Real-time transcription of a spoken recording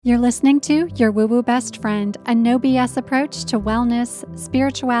You're listening to Your Woo Woo Best Friend, a no BS approach to wellness,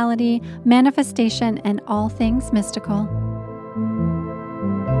 spirituality, manifestation, and all things mystical.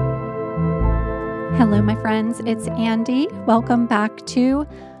 Hello, my friends. It's Andy. Welcome back to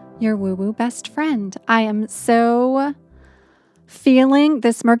Your Woo Woo Best Friend. I am so feeling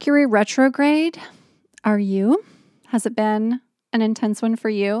this Mercury retrograde. Are you? Has it been an intense one for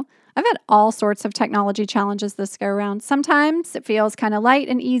you? I've had all sorts of technology challenges this go around. Sometimes it feels kind of light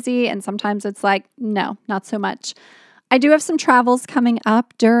and easy, and sometimes it's like, no, not so much. I do have some travels coming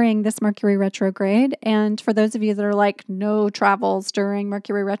up during this Mercury retrograde, and for those of you that are like, no travels during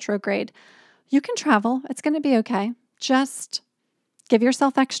Mercury retrograde, you can travel. It's going to be okay. Just give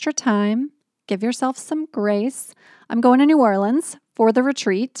yourself extra time. Give yourself some grace. I'm going to New Orleans for the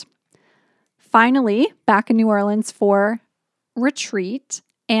retreat. Finally, back in New Orleans for retreat.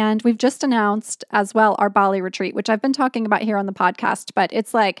 And we've just announced as well our Bali retreat, which I've been talking about here on the podcast, but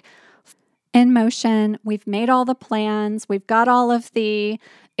it's like in motion. We've made all the plans. We've got all of the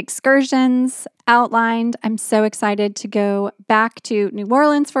excursions outlined. I'm so excited to go back to New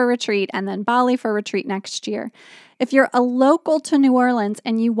Orleans for a retreat and then Bali for a retreat next year. If you're a local to New Orleans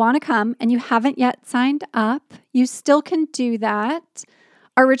and you want to come and you haven't yet signed up, you still can do that.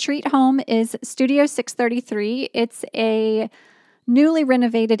 Our retreat home is Studio 633. It's a newly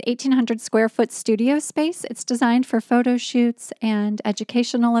renovated 1,800 square foot studio space. It's designed for photo shoots and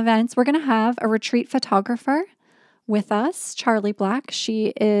educational events. We're going to have a retreat photographer with us, Charlie Black.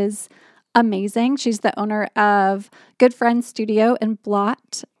 She is amazing. She's the owner of Good Friends Studio and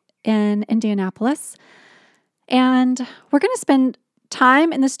Blot in Indianapolis. And we're going to spend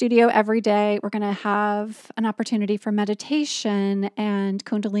time in the studio every day. We're going to have an opportunity for meditation and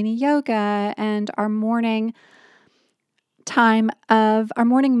Kundalini yoga and our morning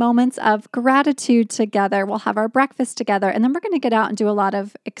moments of gratitude together. We'll have our breakfast together, and then we're going to get out and do a lot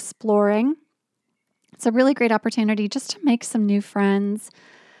of exploring. It's a really great opportunity just to make some new friends,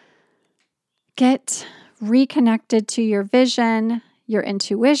 get reconnected to your vision, your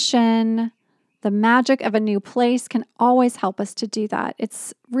intuition. The magic of a new place can always help us to do that.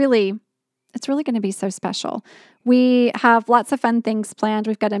 It's really going to be so special. We have lots of fun things planned.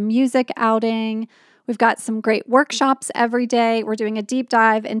 We've got a music outing. We've got some great workshops every day. We're doing a deep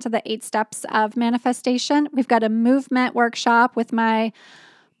dive into the 8 steps of manifestation. We've got a movement workshop with my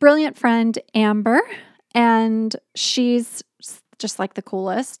brilliant friend, Amber, and she's just like the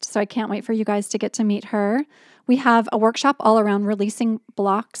coolest. So I can't wait for you guys to get to meet her. We have a workshop all around releasing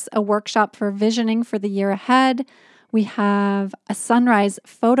blocks, a workshop for visioning for the year ahead. We have a sunrise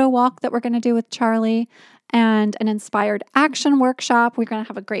photo walk that we're going to do with Charlie and an inspired action workshop. We're going to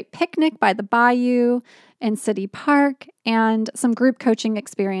have a great picnic by the bayou in City Park and some group coaching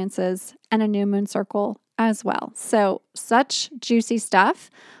experiences and a new moon circle as well. So such juicy stuff.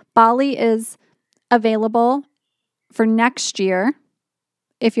 Bali is available for next year.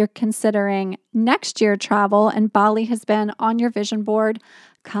 If you're considering next year travel and Bali has been on your vision board,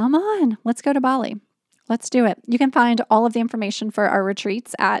 come on, let's go to Bali. Let's do it. You can find all of the information for our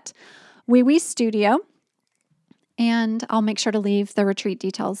retreats at Wee Wee Studio. And I'll make sure to leave the retreat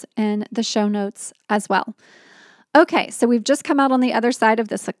details in the show notes as well. Okay, so we've just come out on the other side of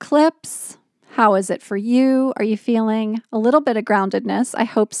this eclipse. How is it for you? Are you feeling a little bit of groundedness? I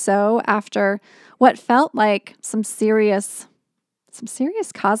hope so, after what felt like some serious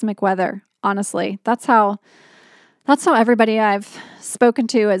cosmic weather, honestly. That's how everybody I've spoken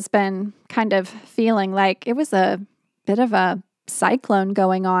to has been kind of feeling like it was a bit of a cyclone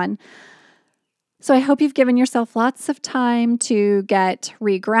going on. So I hope you've given yourself lots of time to get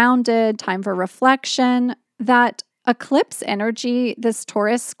regrounded, time for reflection. That eclipse energy, this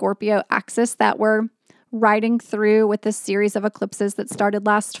Taurus-Scorpio axis that we're riding through with this series of eclipses that started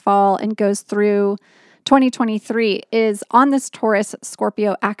last fall and goes through 2023, is on this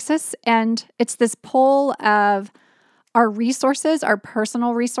Taurus-Scorpio axis. And it's this pole of our resources, our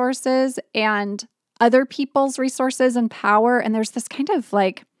personal resources, and other people's resources and power. And there's this kind of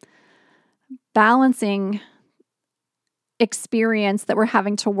like balancing experience that we're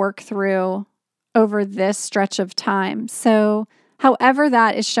having to work through over this stretch of time. So however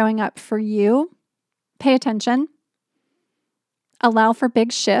that is showing up for you, pay attention. Allow for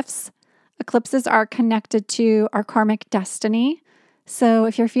big shifts. Eclipses are connected to our karmic destiny. So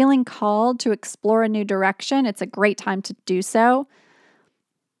if you're feeling called to explore a new direction, it's a great time to do so.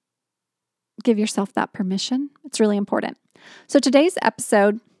 Give yourself that permission. It's really important. So today's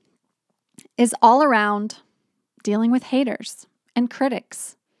episode is all around dealing with haters and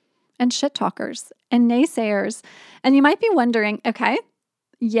critics and shit talkers and naysayers. And you might be wondering, okay,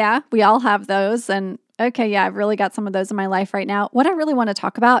 yeah, we all have those. And okay, yeah, I've really got some of those in my life right now. What I really want to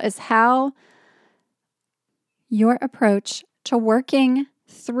talk about is how your approach to working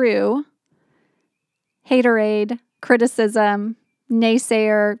through haterade, criticism,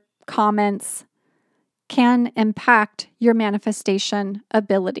 naysayer comments can impact your manifestation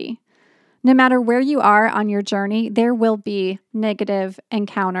ability. No matter where you are on your journey, there will be negative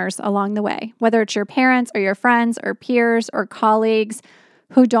encounters along the way, whether it's your parents or your friends or peers or colleagues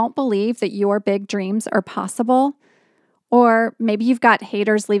who don't believe that your big dreams are possible. Or maybe you've got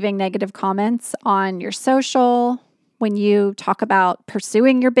haters leaving negative comments on your social when you talk about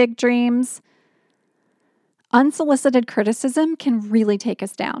pursuing your big dreams. Unsolicited criticism can really take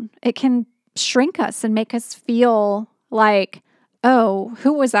us down. It can shrink us and make us feel like, oh,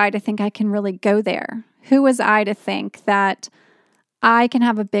 who was I to think I can really go there? Who was I to think that I can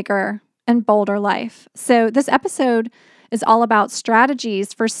have a bigger and bolder life? So this episode is all about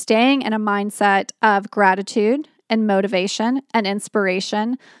strategies for staying in a mindset of gratitude and motivation and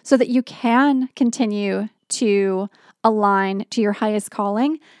inspiration so that you can continue to align to your highest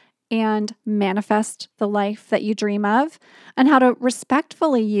calling and manifest the life that you dream of, and how to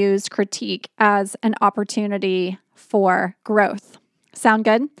respectfully use critique as an opportunity for growth. Sound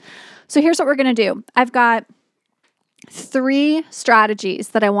good? So here's what we're going to do. I've got 3 strategies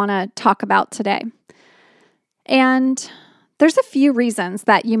that I want to talk about today. And there's a few reasons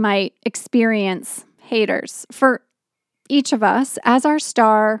that you might experience haters. For each of us, as our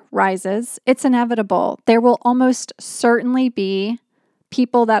star rises, it's inevitable. There will almost certainly be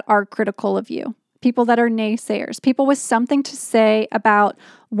people that are critical of you, people that are naysayers, people with something to say about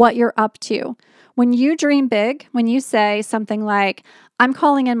what you're up to. When you dream big, when you say something like, I'm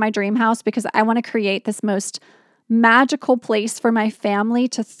calling in my dream house because I want to create this most magical place for my family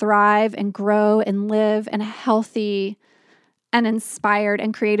to thrive and grow and live in a healthy and inspired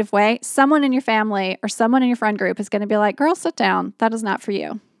and creative way, someone in your family or someone in your friend group is going to be like, girl, sit down. That is not for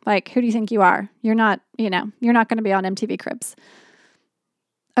you. Like, who do you think you are? You're not going to be on MTV Cribs.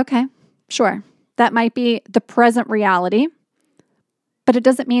 Okay, sure. That might be the present reality, but it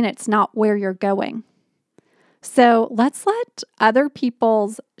doesn't mean it's not where you're going. So let's let other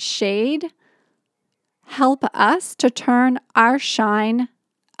people's shade help us to turn our shine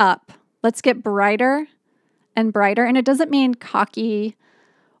up. Let's get brighter and brighter. And it doesn't mean cocky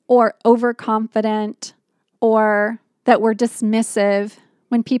or overconfident or that we're dismissive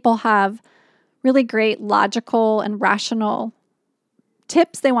when people have really great logical and rational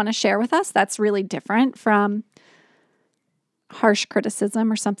tips they want to share with us. That's really different from harsh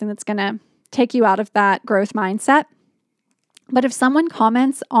criticism or something that's going to take you out of that growth mindset. But if someone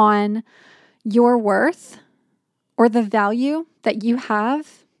comments on your worth or the value that you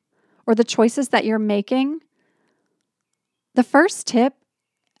have or the choices that you're making, the first tip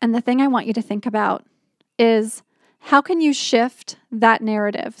and the thing I want you to think about is how can you shift that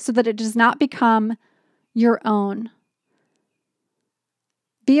narrative so that it does not become your own?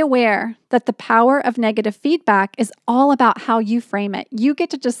 Be aware that the power of negative feedback is all about how you frame it. You get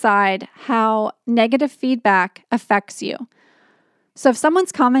to decide how negative feedback affects you. So if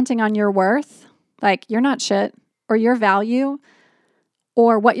someone's commenting on your worth, like you're not shit, or your value,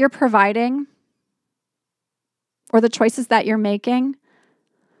 or what you're providing, or the choices that you're making,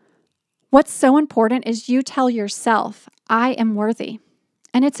 what's so important is you tell yourself, I am worthy.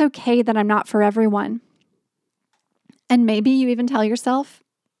 And it's okay that I'm not for everyone. And maybe you even tell yourself,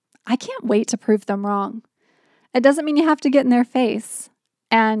 I can't wait to prove them wrong. It doesn't mean you have to get in their face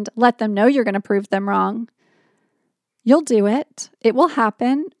and let them know you're going to prove them wrong. You'll do it. It will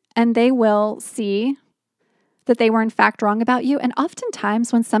happen. And they will see that they were in fact wrong about you. And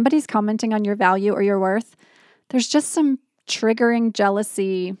oftentimes when somebody's commenting on your value or your worth, there's just some triggering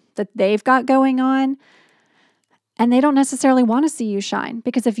jealousy that they've got going on. And they don't necessarily want to see you shine,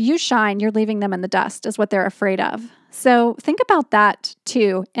 because if you shine, you're leaving them in the dust is what they're afraid of. So think about that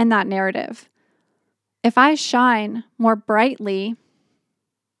too in that narrative. If I shine more brightly,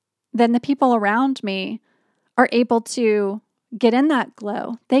 then the people around me are able to get in that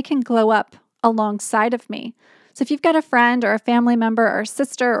glow. They can glow up alongside of me. So if you've got a friend or a family member or a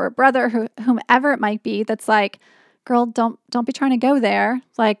sister or a brother, whomever it might be, that's like, girl, don't be trying to go there.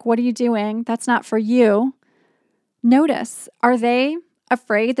 Like, what are you doing? That's not for you. Notice, are they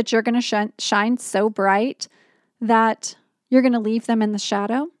afraid that you're going to shine so bright that you're going to leave them in the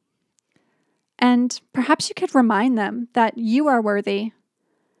shadow? And perhaps you could remind them that you are worthy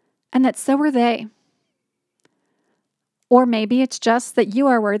and that so are they. Or maybe it's just that you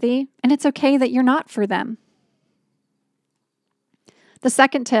are worthy and it's okay that you're not for them. The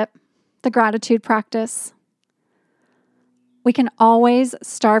second tip, the gratitude practice. We can always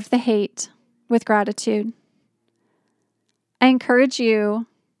starve the hate. with gratitude. I encourage you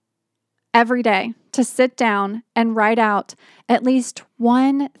every day to sit down and write out at least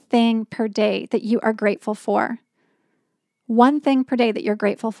one thing per day that you are grateful for. One thing per day that you're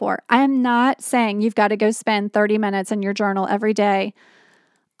grateful for. I am not saying you've got to go spend 30 minutes in your journal every day.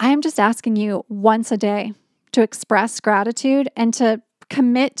 I am just asking you once a day to express gratitude and to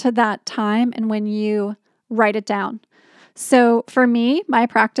commit to that time and when you write it down. So for me, my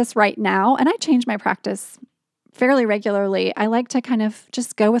practice right now, and I change my practice fairly regularly. I like to kind of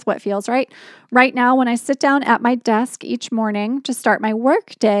just go with what feels right. Right now, when I sit down at my desk each morning to start my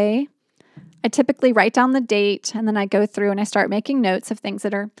work day, I typically write down the date and then I go through and I start making notes of things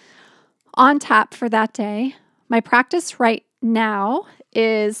that are on tap for that day. My practice right now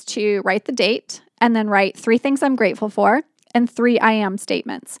is to write the date and then write 3 things I'm grateful for and 3 I am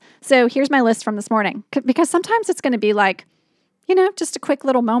statements. So here's my list from this morning, because sometimes it's going to be like, just a quick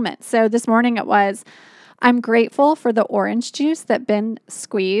little moment. So this morning it was, I'm grateful for the orange juice that's been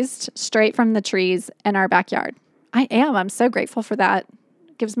squeezed straight from the trees in our backyard. I'm so grateful for that.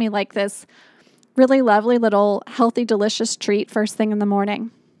 It gives me like this really lovely little healthy, delicious treat first thing in the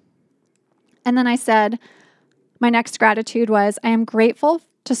morning. And then I said, my next gratitude was, I am grateful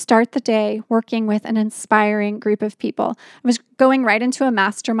to start the day working with an inspiring group of people. I was going right into a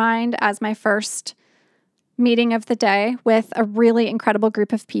mastermind as my first meeting of the day with a really incredible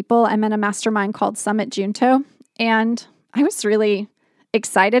group of people. I'm in a mastermind called Summit Junto, and I was really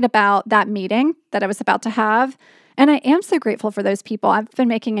excited about that meeting that I was about to have. And I am so grateful for those people. I've been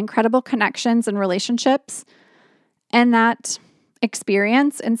making incredible connections and relationships in that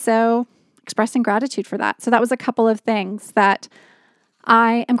experience. And so expressing gratitude for that. So that was a couple of things that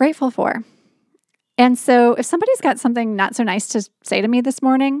I am grateful for. And so if somebody's got something not so nice to say to me this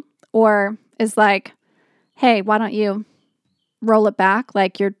morning, or is like, hey, why don't you roll it back?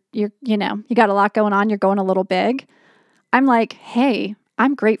 Like you got a lot going on. You're going a little big. I'm like, hey,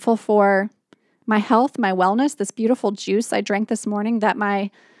 I'm grateful for my health, my wellness, this beautiful juice I drank this morning that my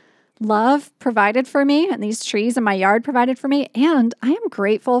love provided for me and these trees in my yard provided for me. And I am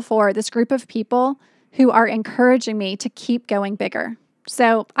grateful for this group of people who are encouraging me to keep going bigger.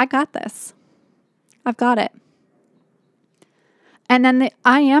 So I got this. I've got it. And then the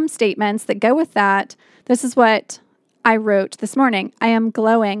I am statements that go with that. This is what I wrote this morning. I am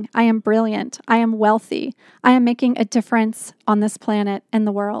glowing. I am brilliant. I am wealthy. I am making a difference on this planet and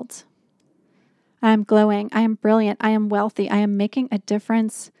the world. I am glowing. I am brilliant. I am wealthy. I am making a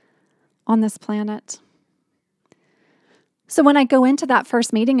difference on this planet. So when I go into that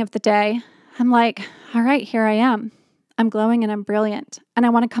first meeting of the day, I'm like, all right, here I am. I'm glowing and I'm brilliant. And I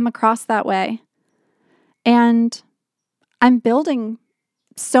want to come across that way. And I'm building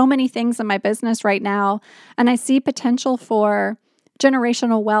so many things in my business right now, and I see potential for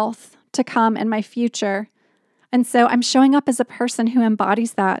generational wealth to come in my future. And so I'm showing up as a person who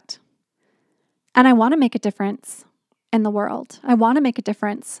embodies that. And I want to make a difference in the world. I want to make a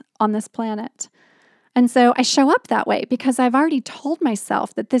difference on this planet. And so I show up that way because I've already told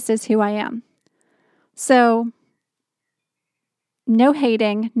myself that this is who I am. So no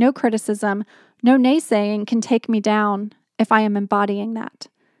hating, no criticism, no naysaying can take me down if I am embodying that.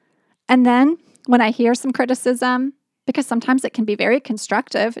 And then when I hear some criticism, because sometimes it can be very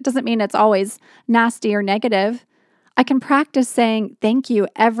constructive, it doesn't mean it's always nasty or negative, I can practice saying thank you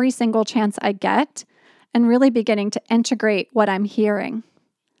every single chance I get and really beginning to integrate what I'm hearing.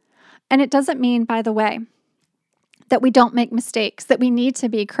 And it doesn't mean, by the way, that we don't make mistakes, that we need to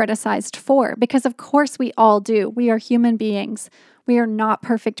be criticized for, because of course we all do. We are human beings. We are not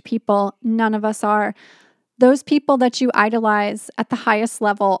perfect people. None of us are. Those people that you idolize at the highest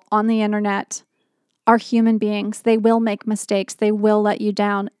level on the internet are human beings. They will make mistakes. They will let you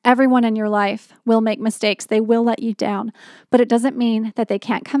down. Everyone in your life will make mistakes. They will let you down. But it doesn't mean that they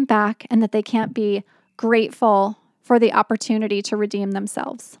can't come back and that they can't be grateful for the opportunity to redeem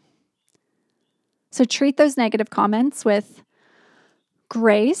themselves. So treat those negative comments with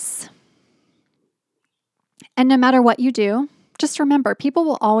grace. And no matter what you do, just remember, people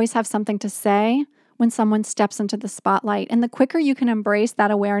will always have something to say when someone steps into the spotlight. And the quicker you can embrace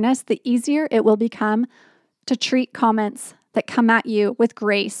that awareness, the easier it will become to treat comments that come at you with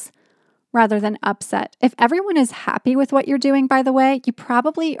grace rather than upset. If everyone is happy with what you're doing, by the way, you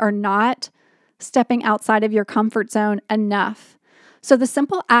probably are not stepping outside of your comfort zone enough. So the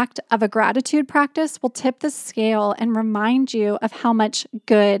simple act of a gratitude practice will tip the scale and remind you of how much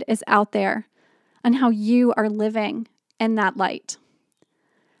good is out there and how you are living in that light.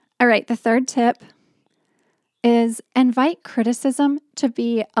 All right, the third tip is invite criticism to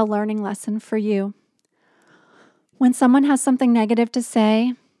be a learning lesson for you. When someone has something negative to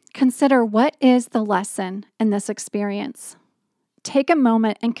say, consider, what is the lesson in this experience? Take a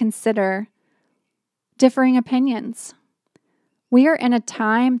moment and consider differing opinions. We are in a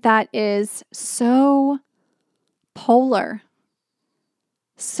time that is so polar.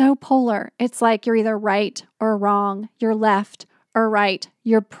 So polar. It's like you're either right or wrong, you're left or right,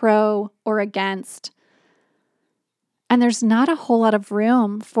 you're pro or against. And there's not a whole lot of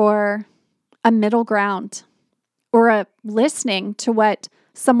room for a middle ground or a listening to what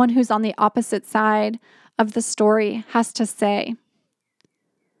someone who's on the opposite side of the story has to say.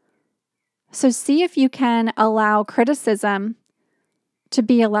 So see if you can allow criticism to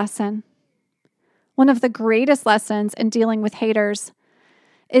be a lesson. One of the greatest lessons in dealing with haters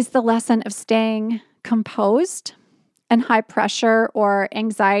is the lesson of staying composed in high pressure or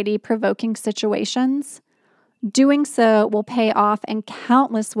anxiety provoking situations. Doing so will pay off in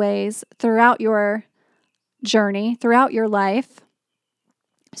countless ways throughout your journey, throughout your life.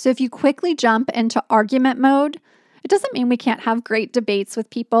 So if you quickly jump into argument mode, it doesn't mean we can't have great debates with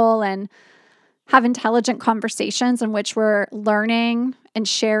people and have intelligent conversations in which we're learning and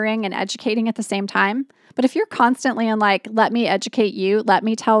sharing and educating at the same time. But if you're constantly in like, let me educate you, let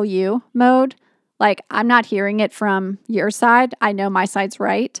me tell you mode, like I'm not hearing it from your side, I know my side's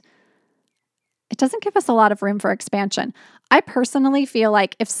right, it doesn't give us a lot of room for expansion. I personally feel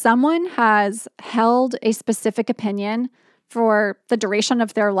like if someone has held a specific opinion for the duration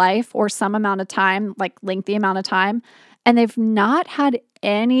of their life or some amount of time, like lengthy amount of time, and they've not had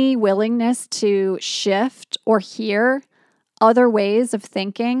any willingness to shift or hear other ways of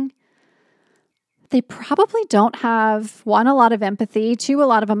thinking, they probably don't have, 1, a lot of empathy, 2, a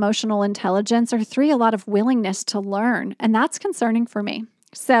lot of emotional intelligence, or 3, a lot of willingness to learn. And that's concerning for me.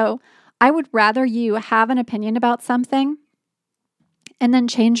 So I would rather you have an opinion about something and then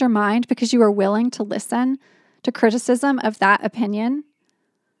change your mind because you are willing to listen to criticism of that opinion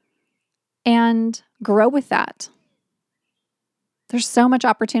and grow with that. There's so much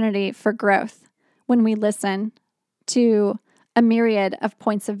opportunity for growth when we listen to a myriad of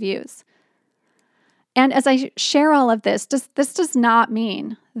points of views. And as I share all of this, this does not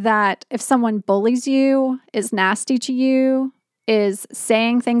mean that if someone bullies you, is nasty to you, is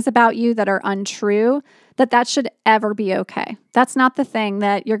saying things about you that are untrue, that should ever be okay. That's not the thing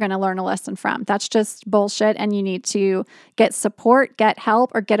that you're going to learn a lesson from. That's just bullshit, and you need to get support, get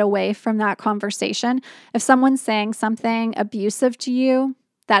help, or get away from that conversation. If someone's saying something abusive to you,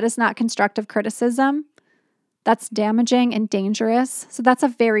 that is not constructive criticism. That's damaging and dangerous. So that's a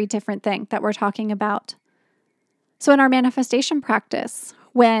very different thing that we're talking about. So in our manifestation practice,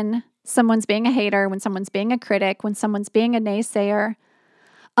 when someone's being a hater, when someone's being a critic, when someone's being a naysayer,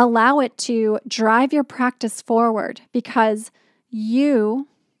 allow it to drive your practice forward because you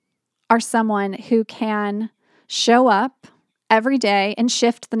are someone who can show up every day and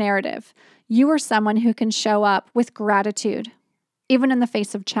shift the narrative. You are someone who can show up with gratitude, even in the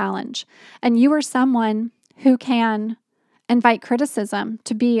face of challenge. And you are someone who can invite criticism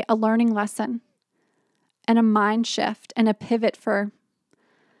to be a learning lesson and a mind shift and a pivot for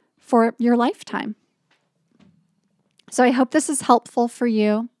your lifetime. So I hope this is helpful for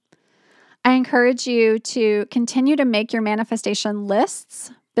you. I encourage you to continue to make your manifestation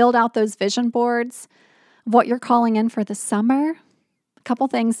lists, build out those vision boards of what you're calling in for the summer. A couple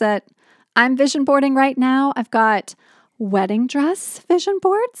things that I'm vision boarding right now. I've got wedding dress vision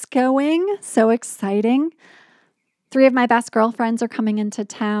boards going. So exciting. 3 of my best girlfriends are coming into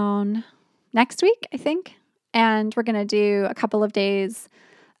town next week, I think. And we're going to do a couple of days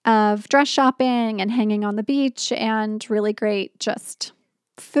of dress shopping and hanging on the beach and really great just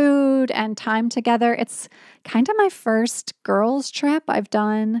food and time together. It's kind of my first girls trip I've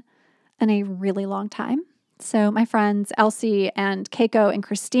done in a really long time. So my friends Elsie and Keiko and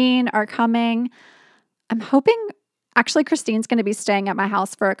Christine are coming. I'm hoping, actually Christine's going to be staying at my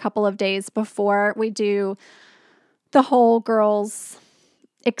house for a couple of days before we do the whole girls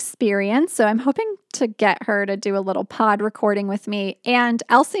experience. So I'm hoping to get her to do a little pod recording with me. And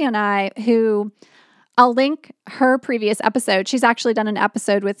Elsie and I, who I'll link her previous episode. She's actually done an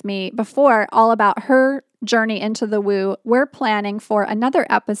episode with me before all about her journey into the woo. We're planning for another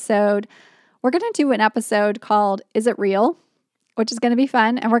episode. We're going to do an episode called Is It Real? Which is going to be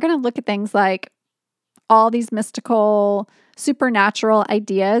fun. And we're going to look at things like all these mystical, supernatural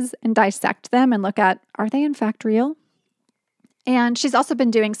ideas and dissect them and look at, are they in fact real? And she's also been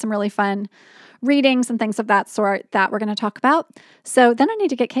doing some really fun readings and things of that sort that we're going to talk about. So then I need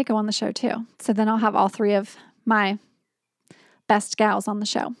to get Keiko on the show too. So then I'll have all 3 of my best gals on the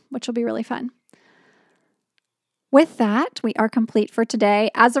show, which will be really fun. With that, we are complete for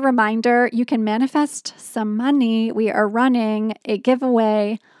today. As a reminder, you can manifest some money. We are running a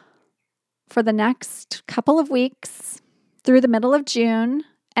giveaway for the next couple of weeks through the middle of June.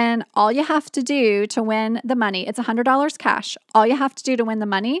 And all you have to do to win the money, it's $100 cash. All you have to do to win the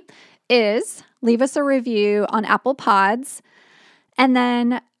money is leave us a review on Apple Pods and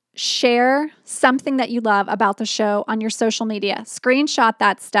then share something that you love about the show on your social media. Screenshot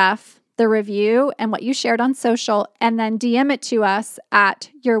that stuff, the review and what you shared on social, and then DM it to us at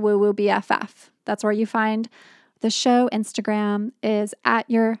your Woo Woo BFF. That's where you find the show. Instagram is at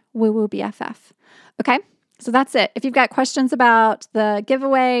your Woo Woo BFF. Okay? So that's it. If you've got questions about the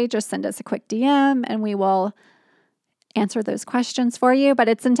giveaway, just send us a quick DM and we will answer those questions for you. But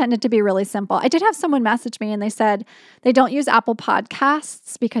it's intended to be really simple. I did have someone message me and they said they don't use Apple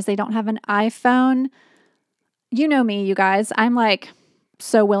Podcasts because they don't have an iPhone. You know me, you guys. I'm like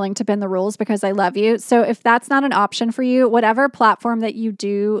so willing to bend the rules because I love you. So if that's not an option for you, whatever platform that you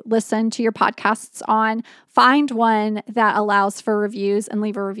do listen to your podcasts on, find one that allows for reviews and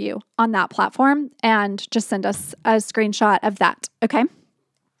leave a review on that platform and just send us a screenshot of that. Okay?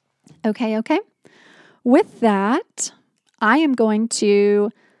 Okay. With that, I am going to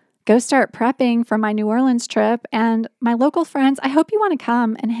go start prepping for my New Orleans trip, and my local friends, I hope you want to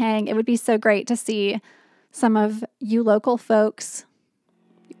come and hang. It would be so great to see some of you local folks.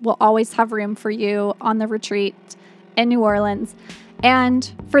 We'll always have room for you on the retreat in New Orleans.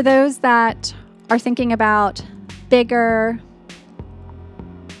 And for those that are thinking about bigger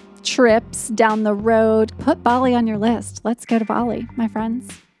trips down the road, put Bali on your list. Let's go to Bali, my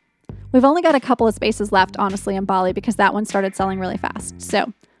friends. We've only got a couple of spaces left, honestly, in Bali because that one started selling really fast.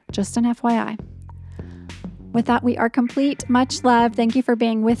 So just an FYI. With that, we are complete. Much love. Thank you for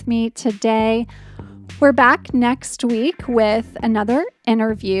being with me today. We're back next week with another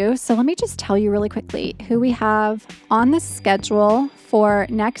interview. So let me just tell you really quickly who we have on the schedule for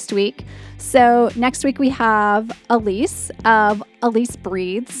next week. So next week we have Elise of Elise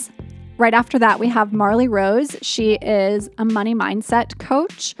Breathes. Right after that, we have Marley Rose. She is a money mindset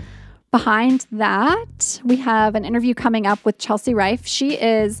coach. Behind that, we have an interview coming up with Chelsea Rife. She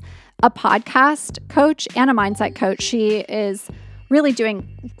is a podcast coach and a mindset coach. She is really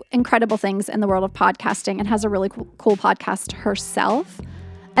doing incredible things in the world of podcasting and has a really cool podcast herself.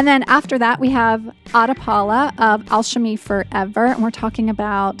 And then after that, we have Adapala of Alchemy Forever, and we're talking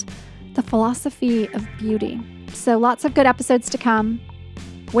about the philosophy of beauty. So lots of good episodes to come.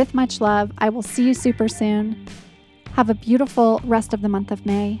 With much love, I will see you super soon. Have a beautiful rest of the month of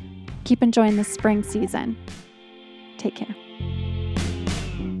May. Keep enjoying the spring season. Take care.